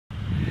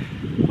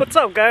What's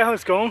up guys,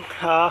 how's it going?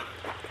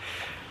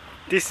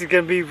 This is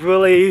gonna be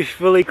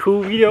really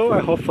cool video,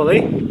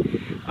 hopefully.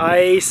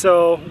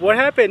 So what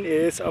happened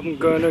is I'm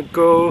gonna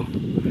go,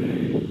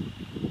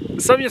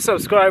 some of your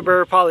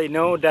subscribers probably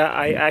know that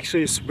I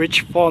actually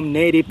switched from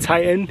native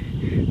Titan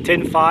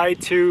 10.5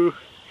 to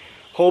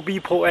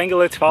Hobie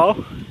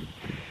PA12.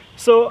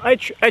 So I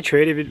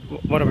traded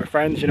with one of my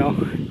friends, you know,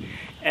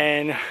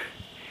 and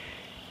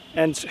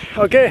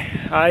okay,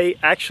 I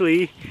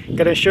actually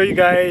gonna show you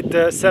guys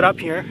the setup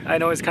here. I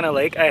know it's kind of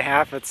late. I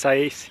have it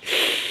size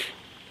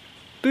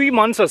 3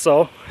 months or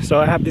so. So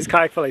I have this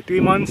kayak for like 3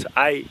 months.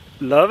 I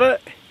love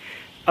it.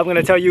 I'm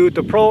gonna tell you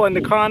the pro and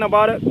the con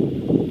about it.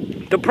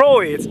 The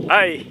pro is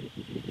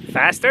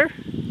faster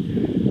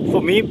for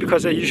me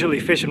because I usually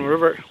fish in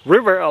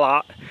river a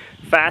lot.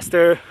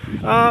 Faster.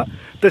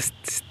 The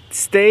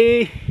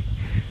stay,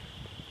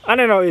 I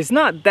don't know, it's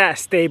not that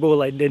stable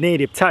like the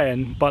native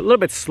Titan, but a little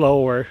bit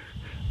slower.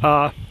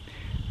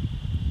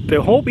 The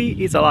Hobie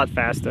is a lot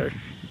faster.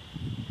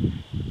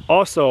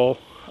 Also,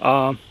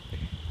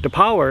 the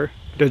power,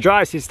 the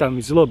drive system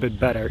is a little bit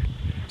better,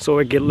 so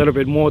it get a little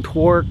bit more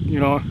torque. You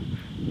know,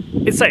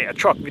 it's like a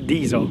truck with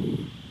diesel.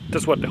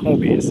 That's what the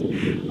Hobie is.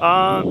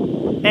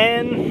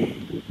 And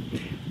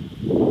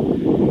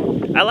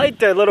I like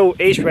the little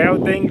H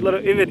rail thing.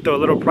 Even though a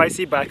little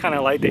pricey, but I kind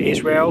of like the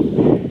H rail.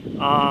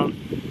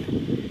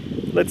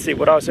 Let's see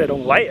what else I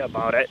don't like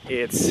about it.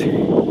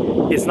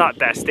 It's not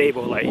that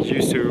stable like it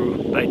used to,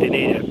 like the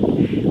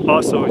native.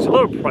 Also, it's a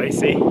little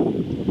pricey.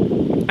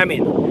 I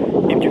mean,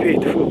 if you pay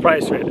the full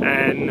price for it.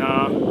 And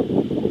I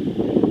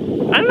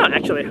don't know,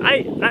 actually,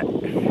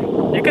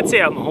 you could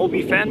say I'm a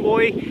Hobie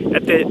fanboy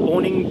at the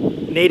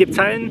owning native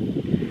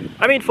Titan.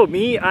 I mean, for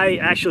me,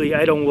 I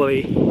don't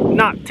really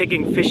not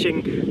taking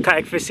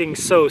kayak fishing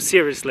so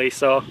seriously.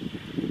 So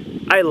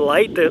I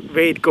like the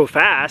way it go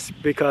fast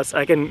because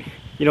I can,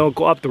 you know,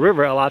 go up the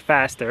river a lot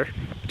faster,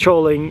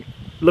 trolling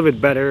a little bit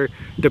better.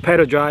 The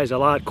pedal drive is a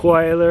lot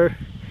quieter,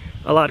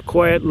 a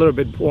little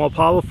bit more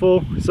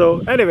powerful. So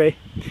anyway,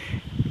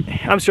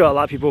 I'm sure a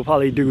lot of people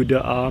probably do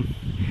the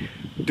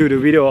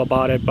video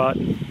about it, but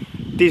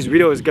this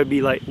video is gonna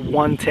be like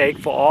one take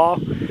for all.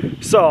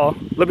 So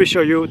let me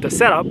show you the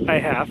setup I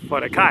have for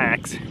the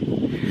kayaks.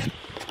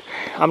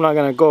 I'm not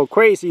gonna go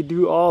crazy,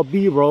 do all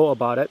B-roll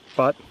about it,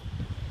 but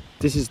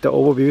this is the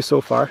overview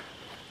so far.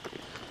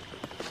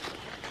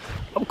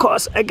 Of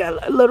course, I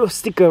got a little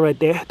sticker right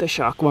there, the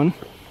shark one.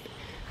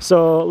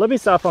 So let me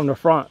start from the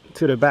front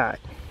to the back,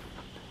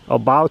 or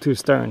bow to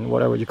stern,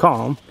 whatever you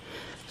call them.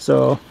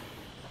 So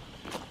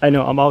I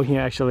know I'm out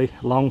here actually,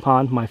 Long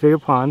Pond, my favorite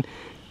pond.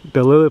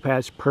 The lily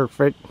pad's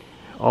perfect.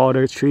 All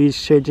the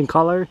trees changing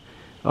color.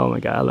 Oh my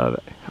god, I love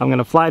it. I'm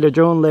gonna fly the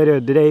drone later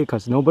today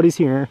because nobody's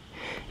here.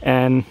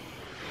 And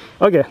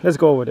okay, let's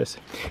go over this.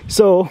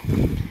 So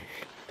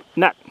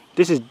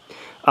this is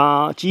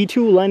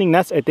G2 landing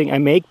nets. I think I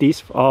make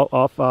these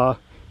of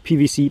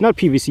PVC, not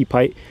PVC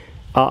pipe.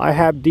 I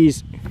have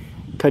these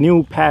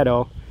canoe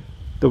paddle,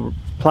 the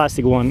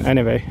plastic one.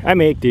 Anyway, I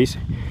make these.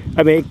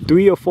 I make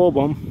 3 or 4 of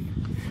them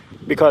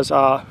because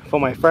for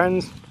my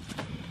friends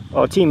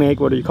or teammate,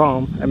 what do you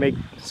call them, I make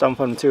some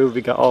for them too.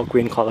 We got all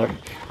green color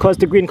because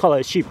the green color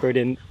is cheaper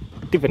than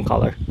different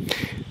color.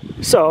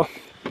 So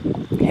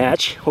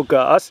hatch, hook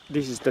us.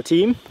 This is the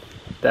team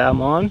that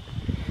I'm on,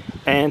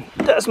 and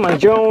that's my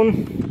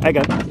drone.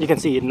 You can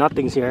see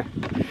nothing's here.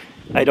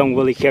 I don't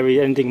really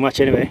carry anything much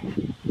anyway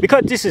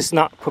because this is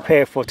not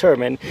prepared for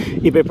tournament.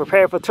 If I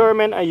prepare for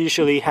tournament, I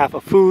usually have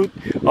a food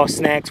or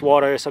snacks,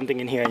 water, something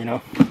in here, you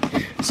know.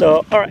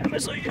 So all right, I'm gonna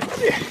show you.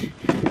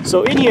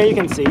 So in here you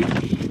can see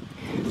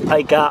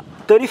I got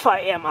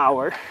 35 amp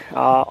hour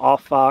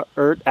of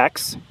Earth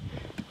X.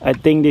 I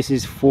think this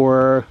is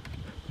for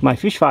my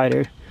fish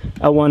fighter.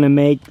 I want to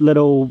make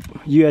little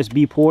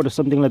USB port or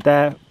something like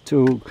that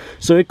so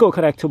it go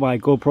connect to my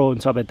GoPro and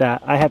stuff like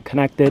that. I have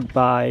connected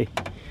by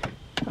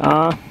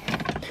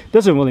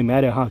doesn't really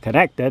matter how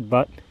connected,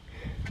 but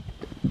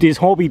this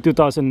Hobie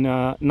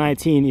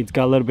 2019, it's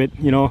got a little bit,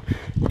 you know,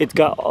 it's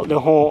got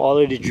the hole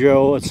already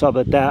drilled and stuff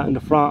like that in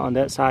the front on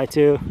that side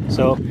too.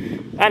 So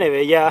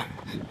anyway, yeah,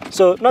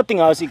 so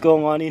nothing else is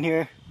going on in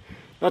here,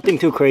 nothing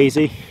too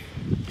crazy,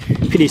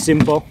 pretty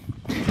simple.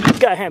 If you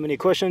guys have any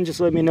questions,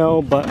 just let me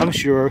know, but I'm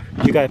sure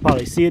you guys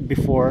probably see it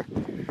before.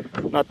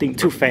 Nothing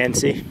too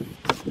fancy.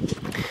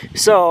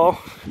 So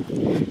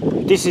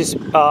this is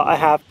I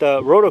have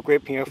the rotor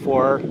grip here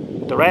for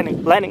the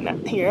landing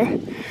net here.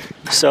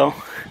 So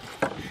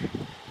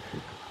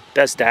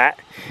that's that.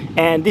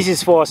 And this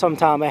is for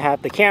sometime I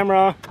have the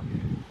camera.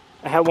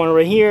 I have one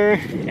right here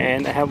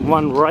and I have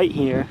one right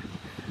here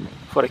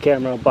for the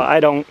camera, but I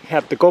don't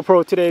have the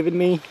GoPro today with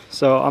me,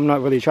 so I'm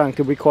not really trying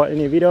to record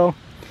any video.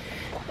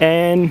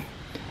 And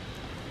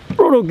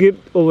rotor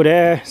grip over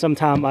there,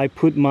 sometime I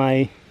put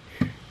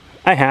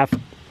I have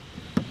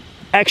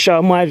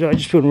extra miles, I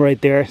just put them right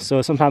there.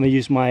 So sometimes I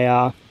use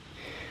my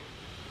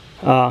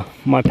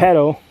my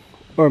pedal,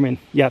 or I mean,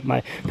 yeah,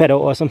 my pedal,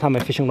 or sometimes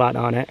my fishing rod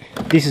on it.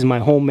 This is my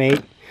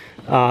homemade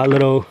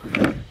little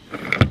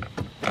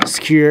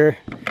skewer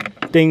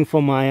thing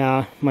for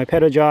my my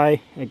pedal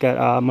dry. I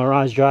got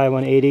Mirage Dry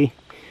 180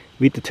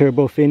 with the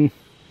turbo fin.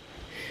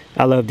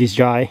 I love this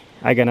dry.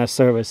 I'm gonna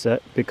service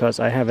it because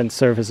I haven't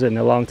serviced it in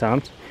a long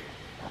time.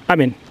 I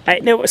mean, I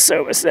never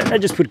serviced it. I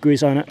just put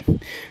grease on it.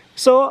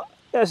 So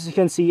as you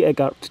can see, I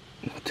got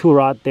 2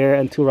 rods there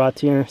and 2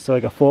 rods here, so I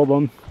got 4 of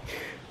them.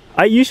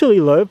 I usually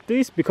love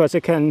this because I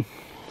can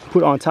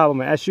put on top of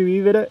my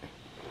SUV with it,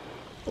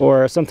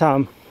 or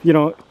sometimes, you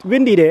know,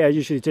 windy day I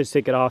usually just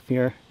take it off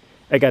here.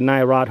 I got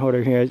 9 rod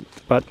holder here,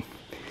 but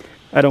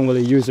I don't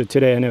really use it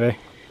today anyway.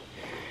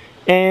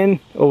 And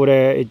over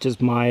there it's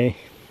just my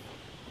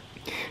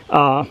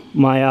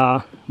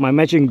my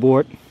matching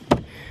board,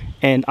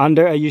 and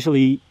under I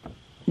usually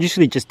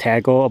just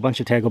tackle a bunch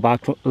of tackle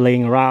box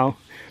laying around,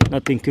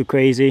 nothing too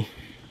crazy.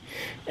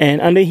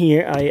 And under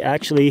here I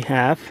actually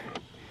have,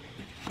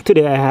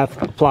 today I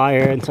have a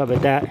plier and stuff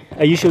like that.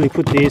 I usually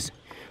put this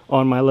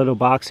on my little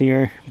box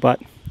here,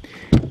 but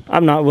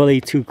I'm not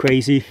really too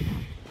crazy,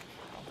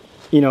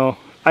 you know.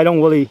 I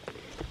don't really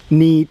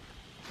need.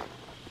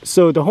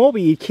 So the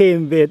Hobie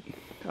came with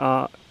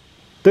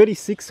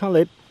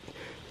 3600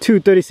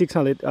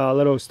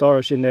 little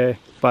storage in there,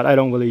 but I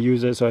don't really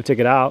use it, so I took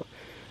it out.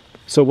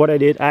 So what I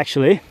did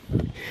actually,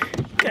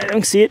 I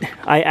don't see it,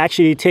 I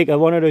actually take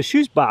one of the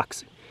shoes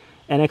box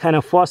and I kind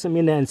of force them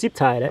in there and zip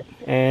tied it,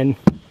 and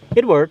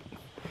it worked.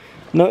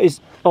 No,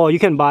 it's, oh, you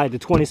can buy the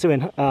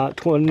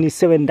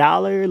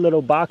 $27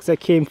 little box that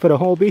came for the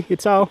Hobie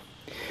itself.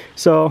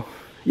 So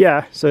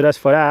yeah, so that's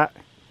for that.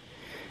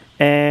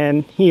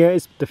 And here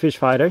is the fish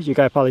fighter. You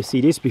guys probably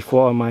see this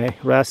before on my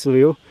last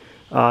review.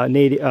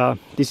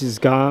 This is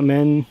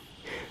Garmin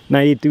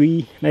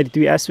 93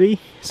 SV.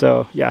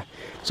 So yeah,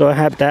 so I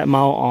have that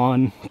mount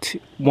on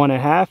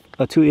 1.5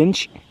 or 2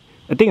 inch.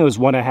 I think it was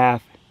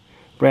 1.5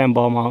 brand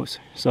ball mounts.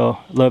 So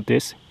love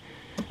this.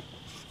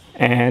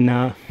 And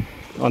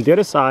on the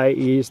other side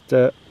is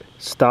the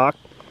stock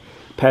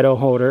pedal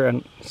holder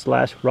and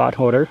slash rod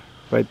holder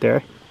right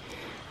there.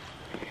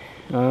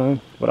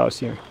 What else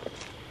here?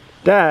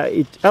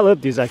 I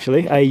love this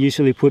actually. I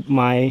usually put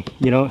my,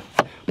 you know,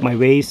 my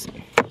waste,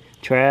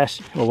 trash,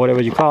 or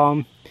whatever you call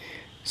them.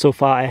 So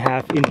far I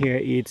have in here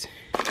it's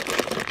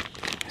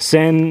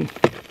sand,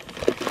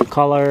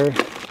 color,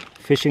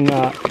 fishing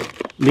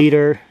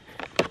leader.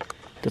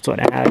 That's what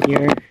I have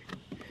here.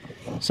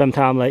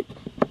 Sometimes like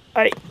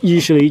I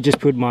usually just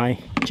put my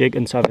jig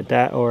and stuff like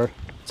that, or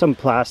some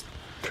plastic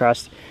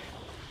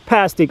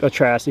or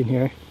trash in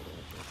here.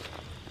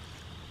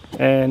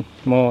 And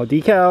more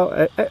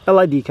decal. I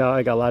like decal.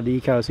 I got a lot of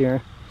decals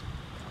here.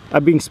 I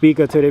bring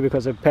speaker today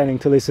because I'm planning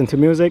to listen to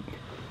music.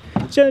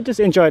 So just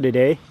enjoy the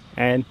day.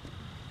 And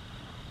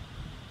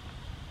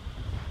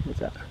what's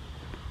that?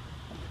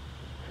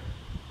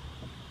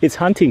 It's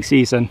hunting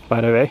season, by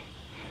the way.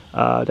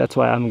 That's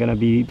why I'm gonna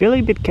be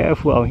really bit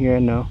careful out here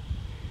now,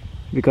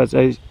 because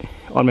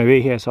on my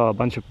way here I saw a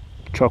bunch of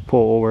truck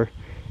pull over,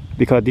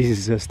 because this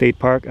is a state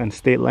park and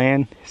state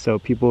land, so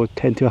people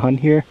tend to hunt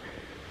here.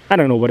 I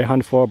don't know what they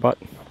hunt for, but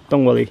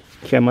don't really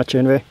care much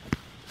anyway.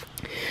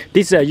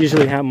 This I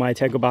usually have my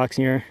tackle box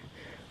here.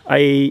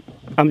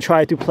 I'm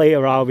trying to play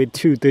around with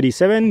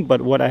 237,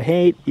 but what I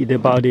hate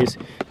about this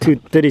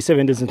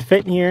 237 doesn't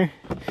fit here.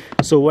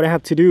 So what I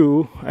have to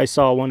do, I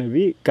saw one of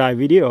the guy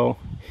video.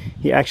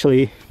 He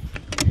actually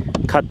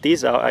cut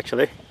these out.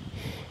 Actually,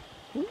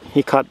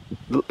 he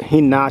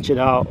notched it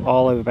out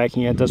all the way back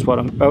here. That's what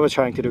I was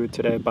trying to do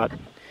today, but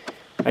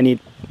I need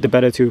the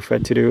better two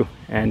thread to do,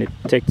 and it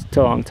takes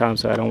a long time,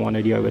 so I don't want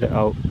to deal with it.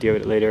 I'll deal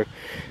with it later.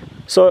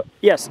 So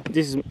yes,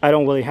 this is, I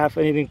don't really have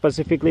anything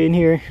specifically in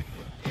here.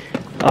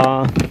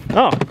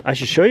 Oh, I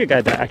should show you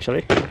guys that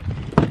actually,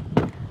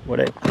 what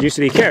I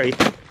usually carry.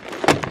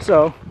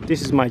 So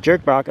this is my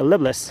jerk box, a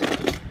lipless,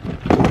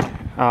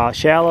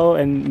 shallow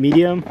and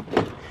medium.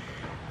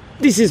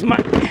 This is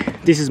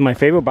my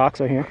favorite box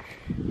right here.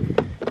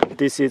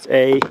 This is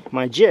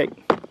my jig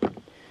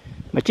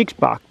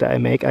box that I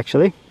make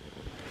actually.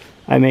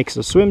 I make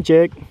a swim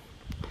jig.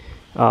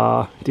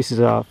 This is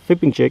a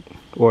flipping jig,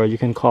 or you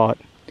can call it,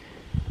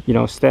 you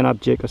know,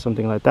 stand-up jig or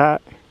something like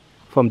that,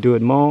 from Do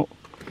It Mo.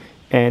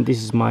 And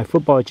this is my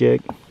football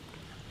jig.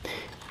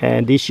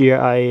 And this year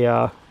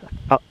I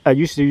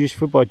used to use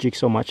football jig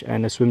so much,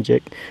 and the swim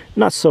jig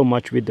not so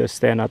much with the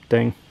stand-up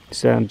thing,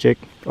 stand-up jig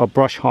or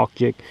brush hawk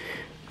jig.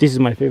 This is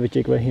my favorite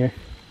jig right here.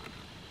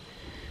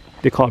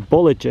 They call it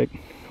bullet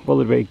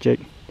rake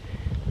jig.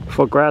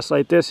 For grass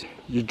like this,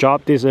 you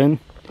drop this in,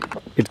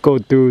 it go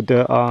through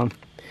the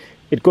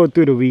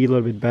weed a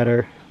little bit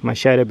better. My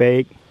shadow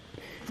bait,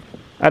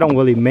 I don't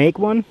really make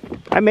one.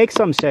 I make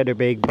some shadow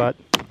bait, but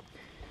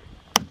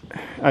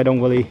I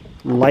don't really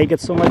like it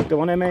so much, the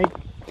one I make.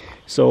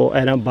 So I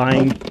end up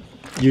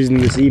using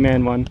the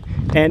Z-Man one.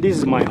 And this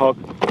is my hook.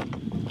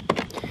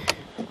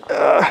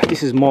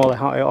 This is more like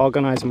how I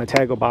organize my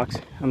tackle box.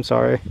 I'm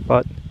sorry,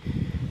 but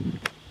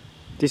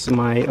this is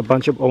a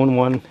bunch of own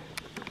one.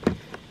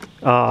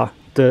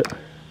 The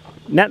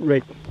net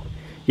rig.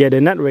 Yeah,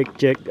 the net rig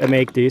jig, I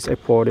make this, I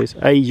pour this.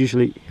 I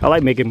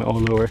like making my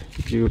own lure,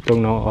 if you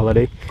don't know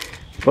already.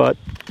 But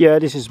yeah,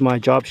 this is my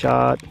job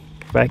shot.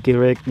 wacky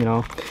rig, you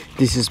know.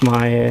 This is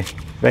my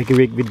wacky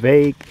rig with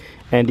wake,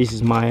 and this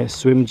is my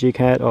swim jig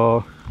head,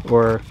 or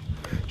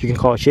you can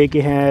call it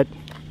shaky head,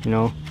 you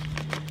know,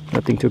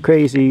 nothing too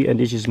crazy. And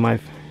this is my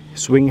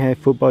swing head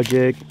football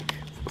jig,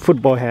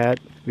 football head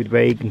with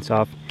wake and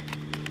stuff.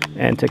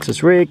 And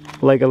Texas rig,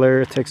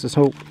 regular Texas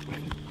hook,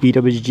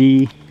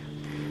 PWG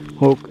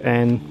hook,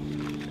 and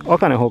all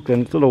kind of hook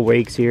and little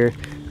wakes here.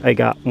 I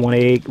got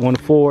 1/8,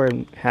 1/4,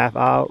 and half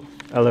out.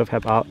 I love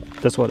half out.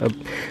 That's what I'm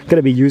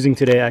gonna be using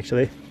today.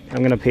 Actually,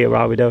 I'm gonna play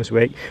around with those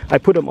wake. I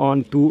put them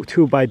on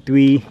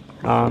 2x3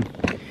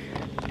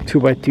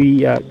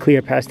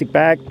 clear plastic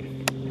bag.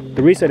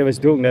 The reason I was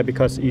doing that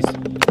because it's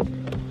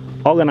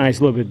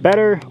organized a little bit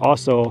better.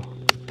 Also,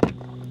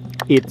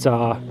 it worked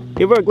a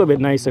little bit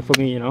nicer for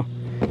me, you know,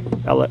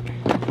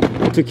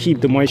 to keep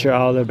the moisture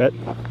out a little bit.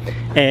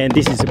 And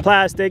this is the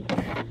plastic.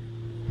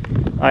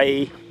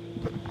 I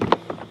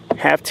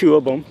have 2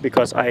 of them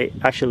because I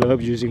actually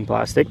love using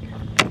plastic.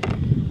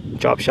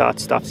 Drop shot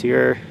stuffs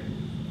here,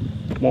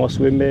 more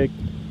swim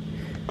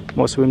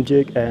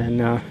jig,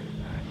 and a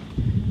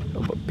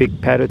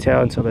big paddle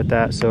tail and stuff like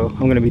that. So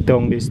I'm gonna be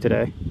throwing this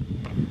today.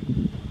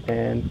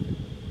 And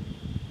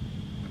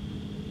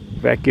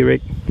wacky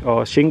rig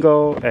or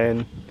shingle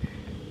and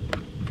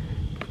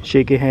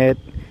shaky head.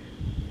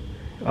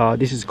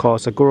 This is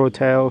called Sakura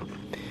tail.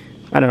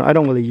 I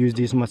don't really use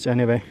these much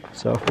anyway,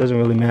 so it doesn't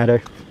really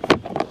matter.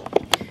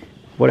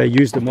 What I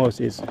use the most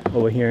is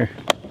over here.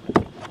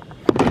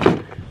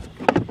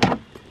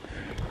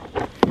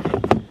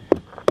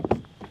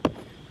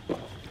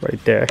 Right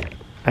there.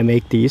 I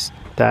make these,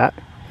 I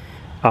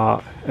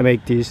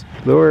make these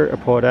lure, I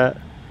pour that.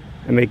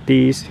 I make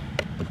these.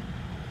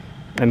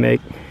 I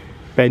make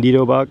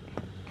bandito bug.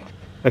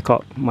 I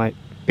caught my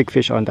big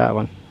fish on that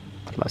one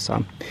last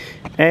time.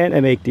 And I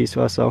make these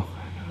also.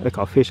 I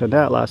caught fish on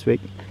that last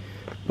week.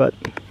 But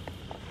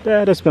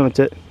yeah, that's pretty much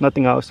it.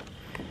 Nothing else.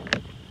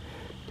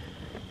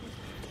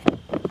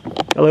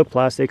 I love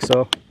plastic,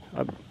 so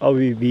I'll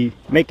be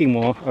making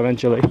more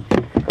eventually.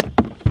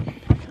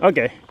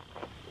 Okay,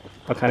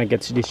 I kind of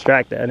get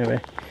distracted anyway.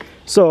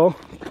 So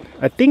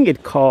I think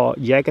it's called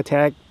Yak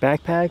Attack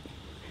backpack.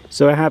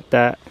 So I have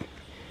that.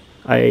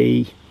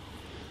 I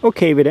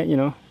okay with it, you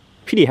know.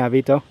 Pretty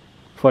heavy though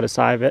for the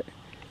size of it.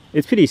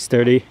 It's pretty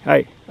sturdy.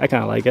 I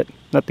kind of like it.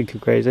 Nothing too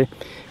crazy.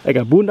 I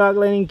got boondock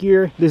landing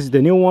gear. This is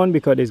the new one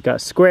because it's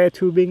got square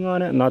tubing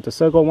on it, not the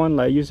circle one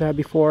like I used to have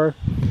before.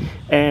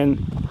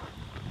 And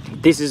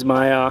this is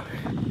my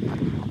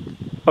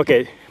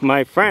okay,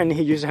 my friend,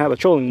 he used to have a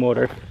trolling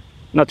motor.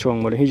 Not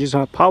trolling motor, he used to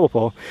have power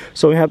pole.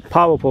 So we have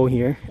power pole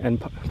here and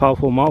power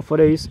pole mount for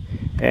these,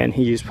 and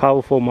he used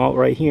power pole mount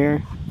right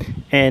here.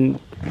 And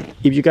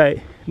if you guys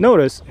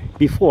notice,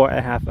 before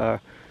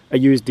I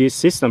use this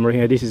system right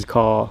here. This is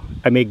called,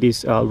 I make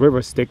this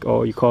river stick,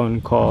 or you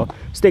call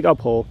stick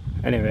up hole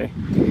anyway.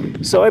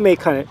 So I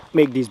make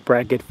this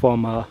bracket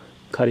from a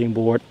cutting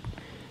board,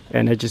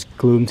 and I just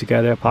glue them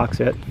together,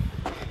 epoxy it.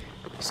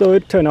 So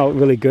it turned out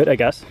really good, I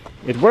guess.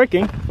 It's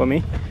working for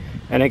me.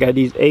 And I got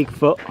these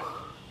 8-foot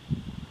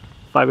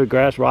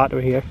fiberglass rod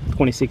over here,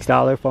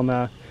 $26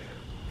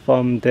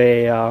 from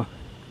the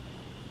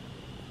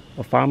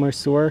a farmer's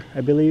store,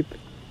 I believe.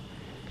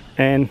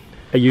 And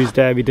I used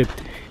that with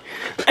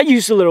I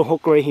used a little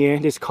hook right here.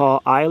 This is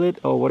called eyelet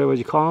or whatever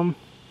you call them.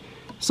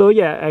 So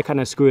yeah, I kind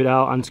of screw it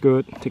out, unscrew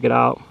it, take it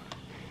out,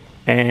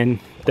 and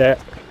that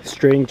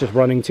string just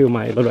running to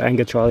my little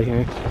anchor trolley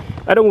here.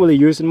 I don't really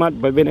use it much,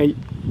 but I'm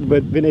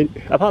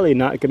probably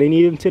not gonna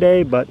need them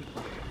today. But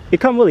it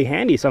come really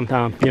handy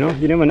sometimes, you know.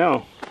 You never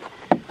know.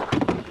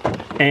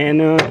 And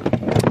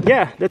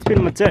yeah, that's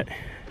pretty much it.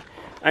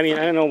 I mean,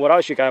 I don't know what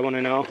else you guys want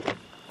to know.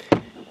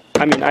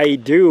 I mean, I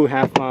do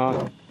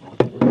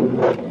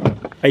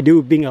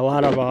bring a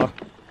lot of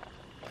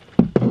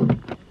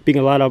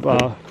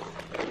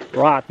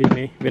rod with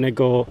me when I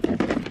go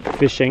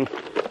fishing.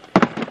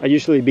 I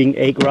usually bring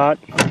 8 rod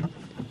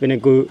when I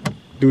go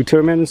do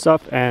tournament and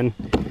stuff, and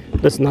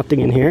there's nothing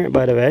in here,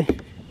 by the way.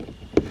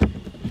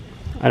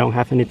 I don't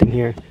have anything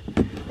here.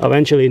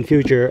 Eventually in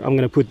future, I'm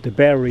gonna put the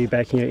battery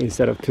back here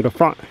instead of to the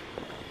front.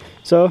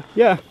 So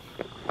yeah,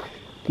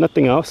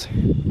 nothing else.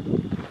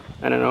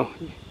 I don't know.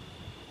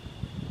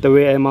 The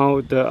way I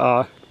mount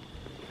the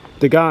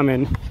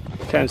Garmin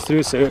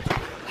transducer,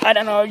 I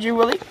don't know, you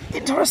really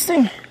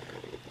interesting.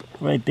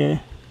 Right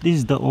there, this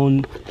is the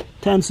own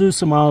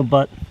transducer mount,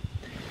 but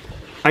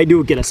I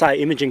do get a side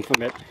imaging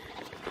from it,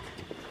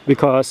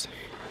 because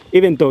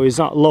even though it's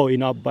not low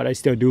enough, but I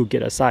still do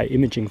get a side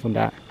imaging from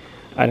that.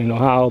 I don't know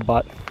how,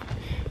 but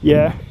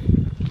yeah.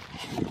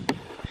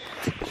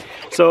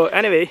 So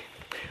anyway,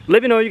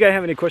 let me know if you guys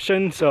have any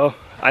questions. So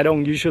I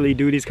don't usually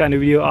do this kind of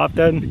video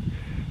often,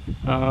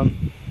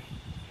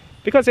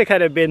 because I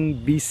kind of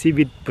been busy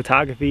with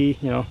photography,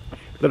 you know,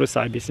 little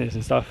side business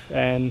and stuff.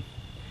 And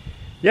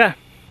yeah,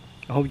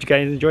 I hope you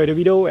guys enjoyed the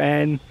video,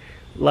 and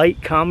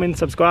like, comment,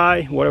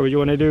 subscribe, whatever you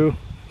want to do.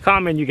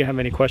 Comment, you can have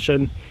any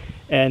question.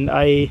 And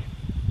if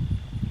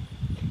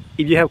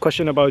you have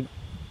question about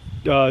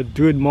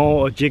doing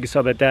more or jig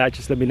stuff like that,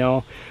 just let me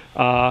know.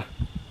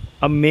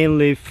 I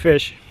mainly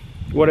fish,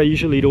 what I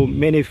usually do,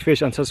 mainly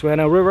fish on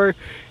Susquehanna River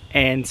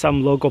and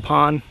some local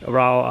pond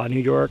around New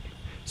York.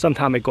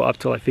 Sometimes I go up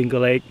to like Finger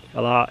Lake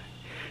a lot.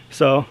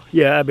 So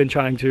yeah, I've been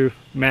trying to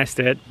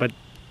master it, but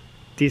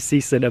this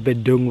season I've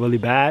been doing really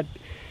bad.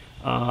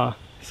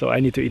 So I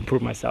need to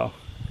improve myself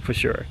for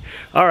sure.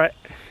 All right,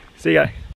 see you guys.